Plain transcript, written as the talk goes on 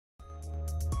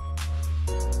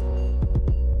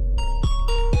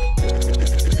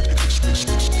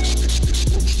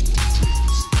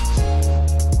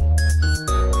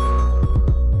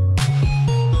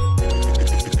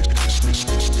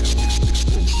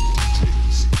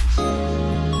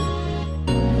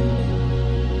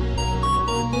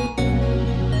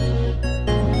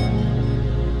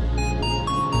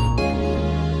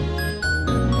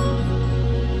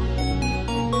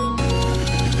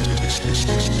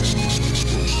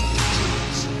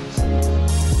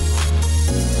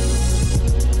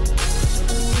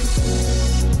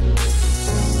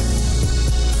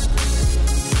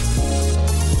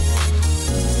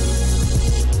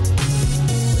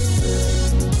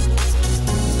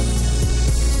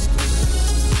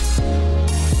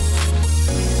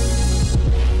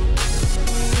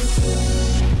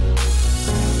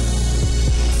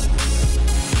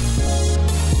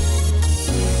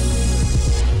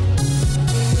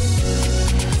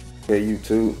Okay,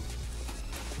 YouTube,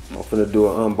 I'm finna do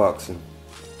an unboxing.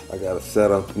 I got a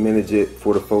SATA minijet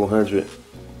 4400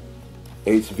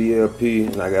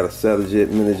 HVLP, and I got a SATAjet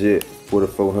minijet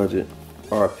 4400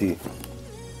 RP,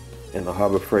 and a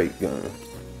Harbor Freight gun.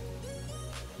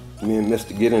 Me and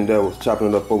Mr. Getting there was chopping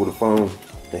it up over the phone,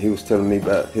 and he was telling me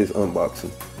about his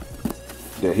unboxing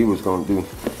that he was gonna do,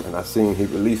 and I seen he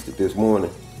released it this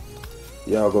morning.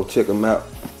 Y'all go check him out.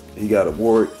 He got a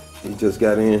award. He just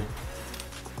got in,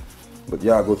 but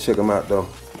y'all go check him out though.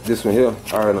 This one here,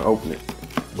 I already opened it,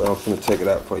 but I'm finna check it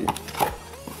out for you.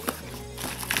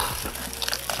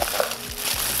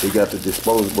 He got the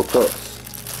disposable cups.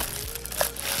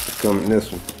 They come in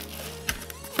this one.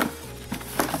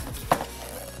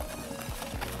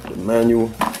 The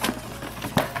manual.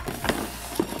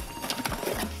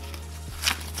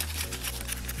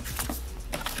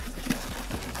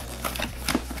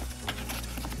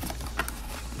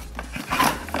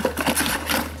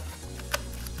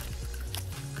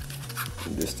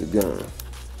 This the gun.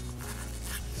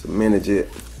 It's a minijet.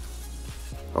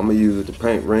 I'm gonna use it to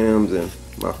paint rims and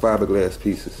my fiberglass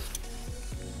pieces.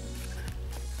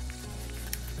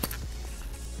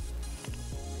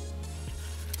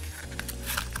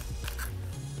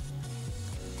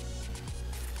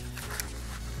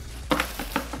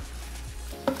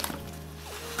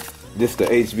 This the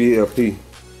HVLP.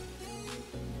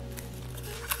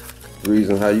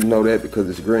 Reason how you know that, because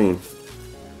it's green.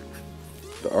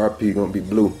 The RP gonna be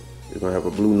blue. It's gonna have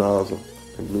a blue nozzle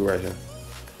and blue right here.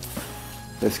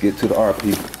 Let's get to the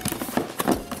RP.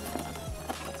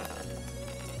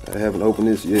 I haven't opened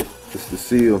this yet. It's the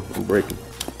seal I'm breaking.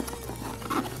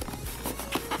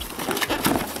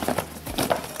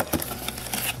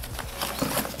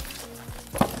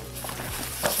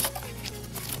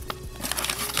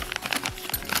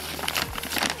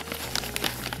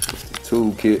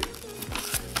 Tool kit.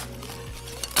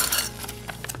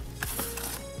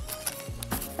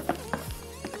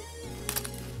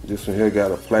 This one here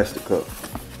got a plastic cup.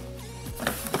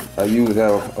 I usually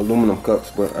have aluminum cups,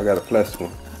 but I got a plastic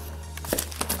one.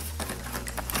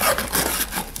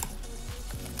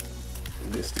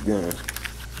 This the gun.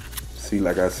 See,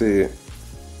 like I said,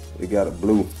 it got a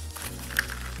blue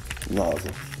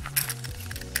nozzle.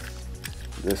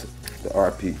 This the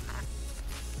RP.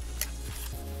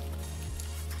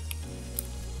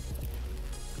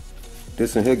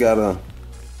 This one here got a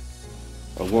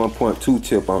 1.2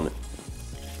 tip on it.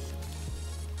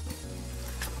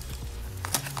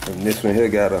 And this one here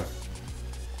got a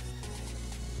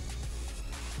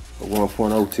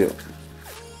 1.0 tip.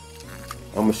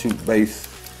 I'm gonna shoot base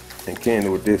and candy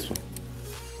with this one.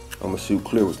 I'm gonna shoot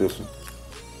clear with this one.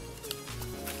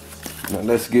 Now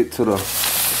let's get to the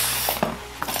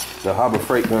Harbor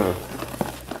Freight gun.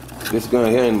 This gun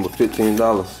here ain't but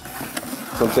 $15.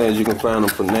 Sometimes you can find them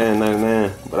for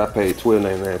 $9.99, but I paid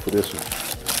 $12.99 for this one.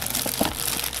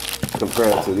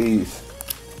 Compared to these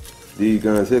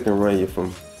guns here can run you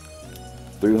from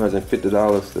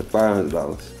 $350 to $500.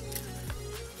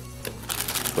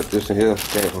 But this one here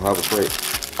came from Harbor Freight.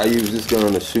 I use this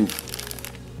gun to shoot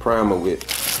primer with.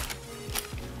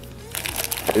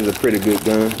 It's a pretty good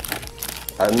gun.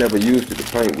 I never used it to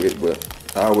paint with, but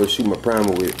I always shoot my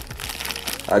primer with.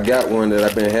 I got one that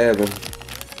I've been having.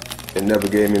 It never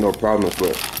gave me no problems,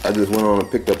 but I just went on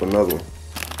and picked up another one.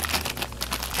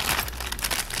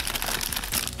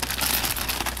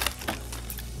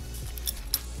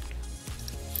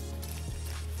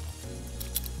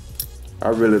 I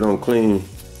really don't clean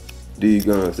these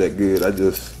guns that good. I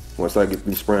just, once I get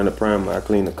through spraying the primer, I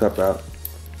clean the cup out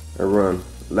and run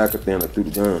lacquer thinner through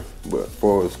the gun. But as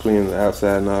far as cleaning the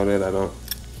outside and all that, I don't,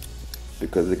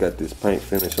 because it got this paint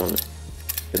finish on it.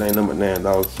 It ain't number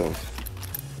 $9, so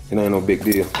it ain't no big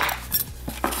deal.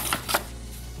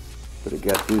 But it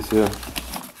got this here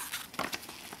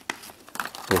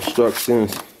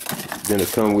instructions. Then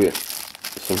it come with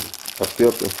a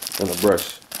filter and a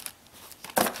brush.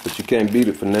 But you can't beat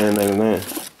it for $9.99.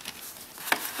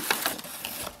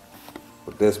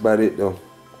 But that's about it though.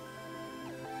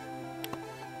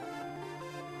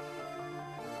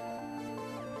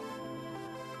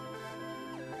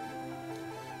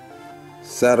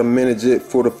 SATA minijet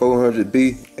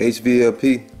 4400B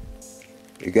HVLP.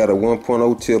 It got a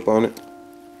 1.0 tip on it.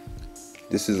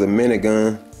 This is a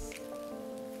minigun.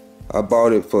 I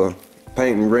bought it for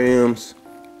painting rims,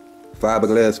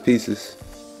 fiberglass pieces,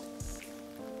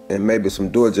 and maybe some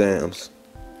door jambs.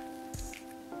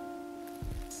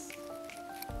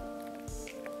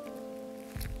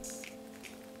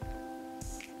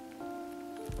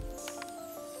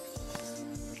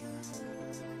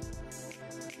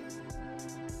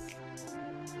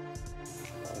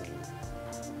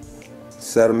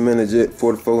 SATA minijet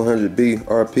 4400B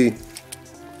RP,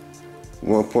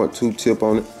 1.2 tip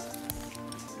on it.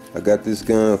 I got this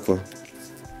gun for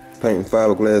painting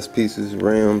fiberglass pieces,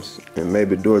 rims, and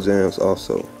maybe door jambs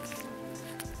also.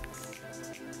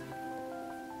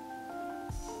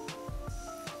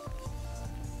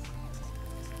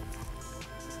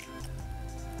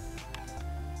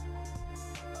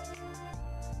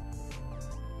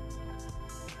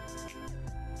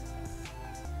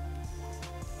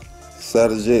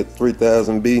 SATAjet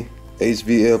 3000B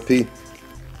HVLP.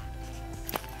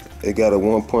 It got a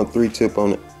 1.3 tip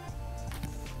on it.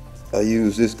 I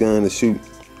use this gun to shoot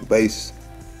base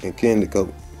and candy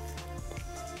coat.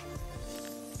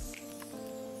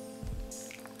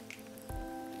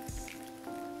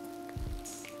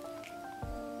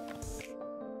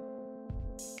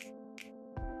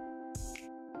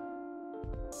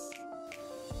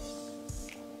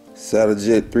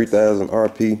 SATAjet 3000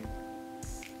 RP.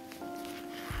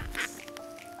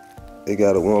 It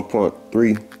got a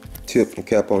 1.3 tip and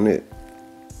cap on it.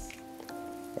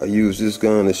 I use this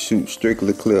gun to shoot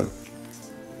strictly clear.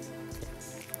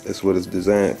 That's what it's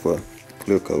designed for,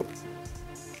 clear coat.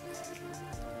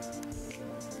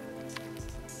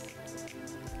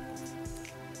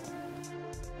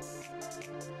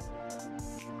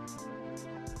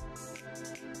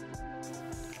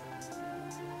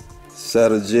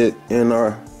 SATAjet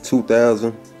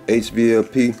NR2000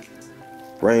 HVLP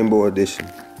Rainbow Edition.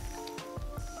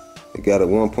 It got a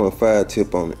 1.5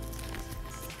 tip on it.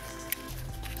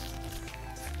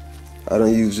 I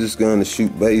done use this gun to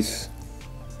shoot base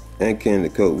and candy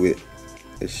coat with.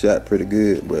 It shot pretty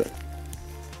good, but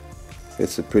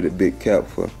it's a pretty big cap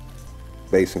for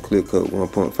base and clear coat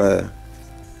 1.5.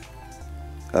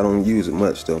 I don't use it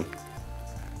much though.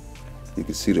 You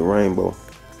can see the rainbow.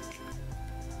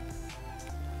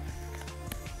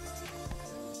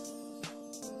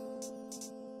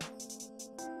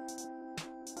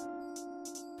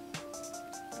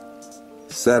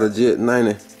 SATAjet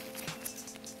 90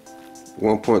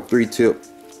 1.3 tip.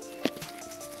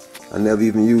 I never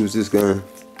even used this gun.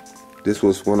 This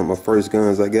was one of my first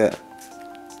guns I got.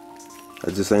 I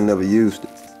just ain't never used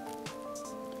it.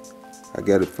 I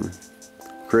got it from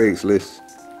Craigslist.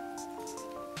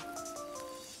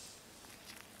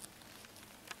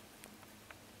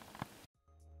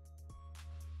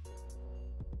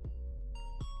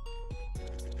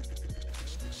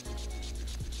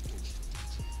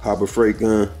 Harbor Freight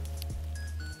gun.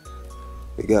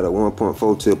 It got a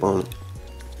 1.4 tip on it.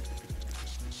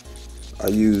 I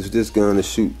use this gun to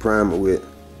shoot primer with,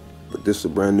 but this is a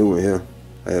brand new one here.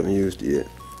 I haven't used it yet,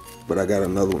 but I got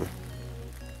another one.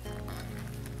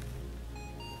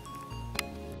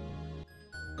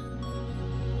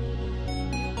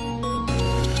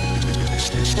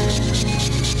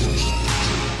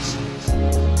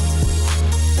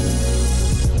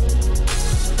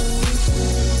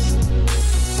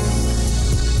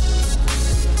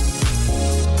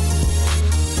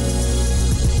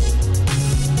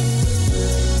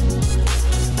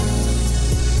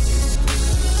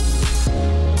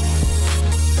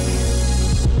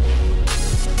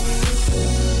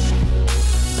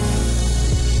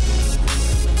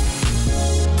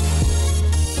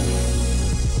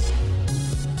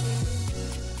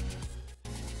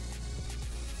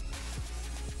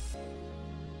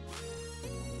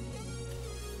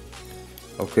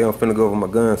 Okay, I'm finna go over my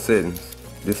gun settings.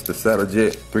 This is the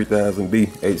SATAjet 3000B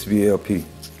HVLP.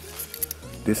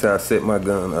 This is how I set my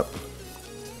gun up.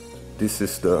 This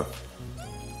is the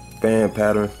fan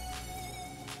pattern.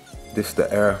 This is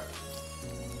the air.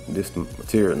 This is the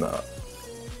material knob.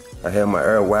 I have my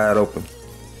air wide open.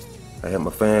 I have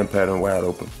my fan pattern wide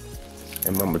open.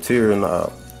 And my material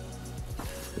knob,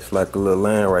 it's like a little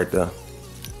line right there.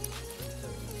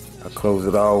 I close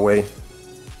it all the way.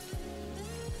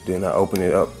 Then I open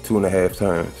it up 2.5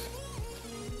 times.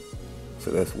 So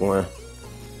that's 1.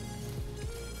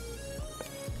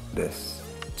 That's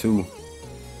 2.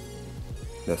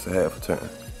 That's a half a turn.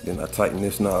 Then I tighten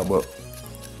this knob up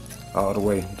all the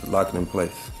way to lock it in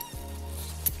place.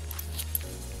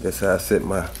 That's how I set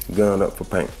my gun up for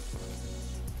paint.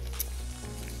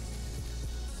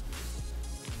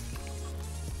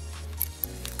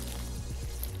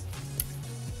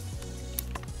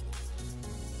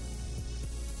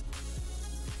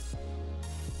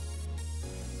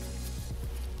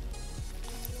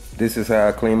 This is how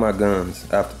I clean my guns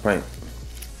after paint.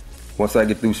 Once I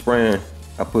get through spraying,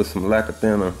 I put some lacquer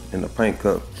thinner in the paint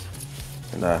cup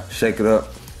and I shake it up.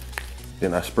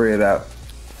 Then I spray it out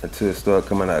until it starts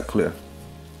coming out clear.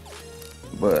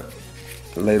 But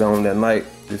later on that night,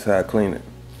 this is how I clean it.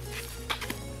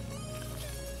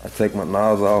 I take my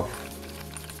nozzle off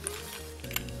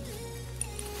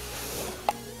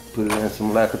Put it in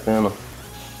some lacquer thinner.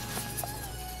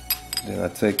 Then I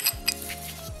take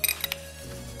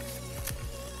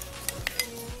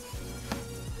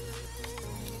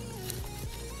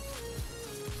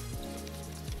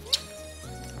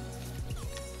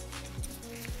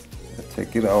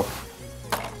it off.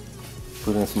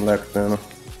 Put in some lacquer thinner.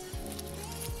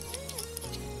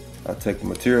 I take the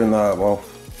material knob off.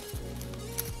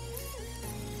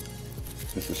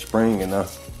 It's a spring and I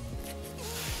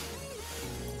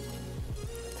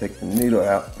take the needle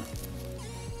out.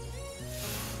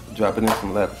 Drop it in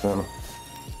some lacquer thinner.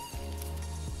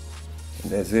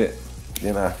 And that's it.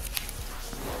 Then I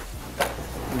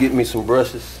get me some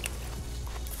brushes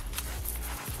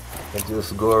and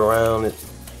just go around it.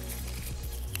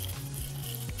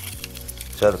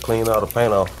 Try to clean all the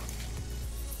paint off.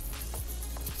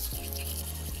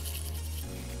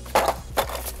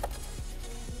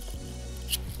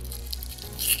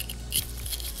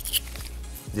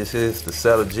 This is the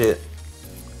SATAjet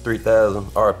 3000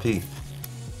 RP.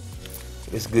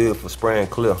 It's good for spraying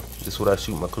clear. This is what I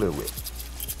shoot my clear with.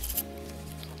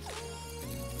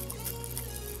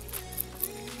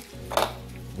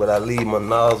 But I leave my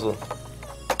nozzle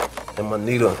and my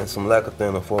needle and some lacquer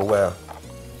thinner for a while.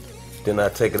 Then I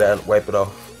take it out and wipe it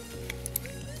off.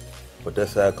 But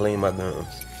that's how I clean my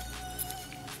guns.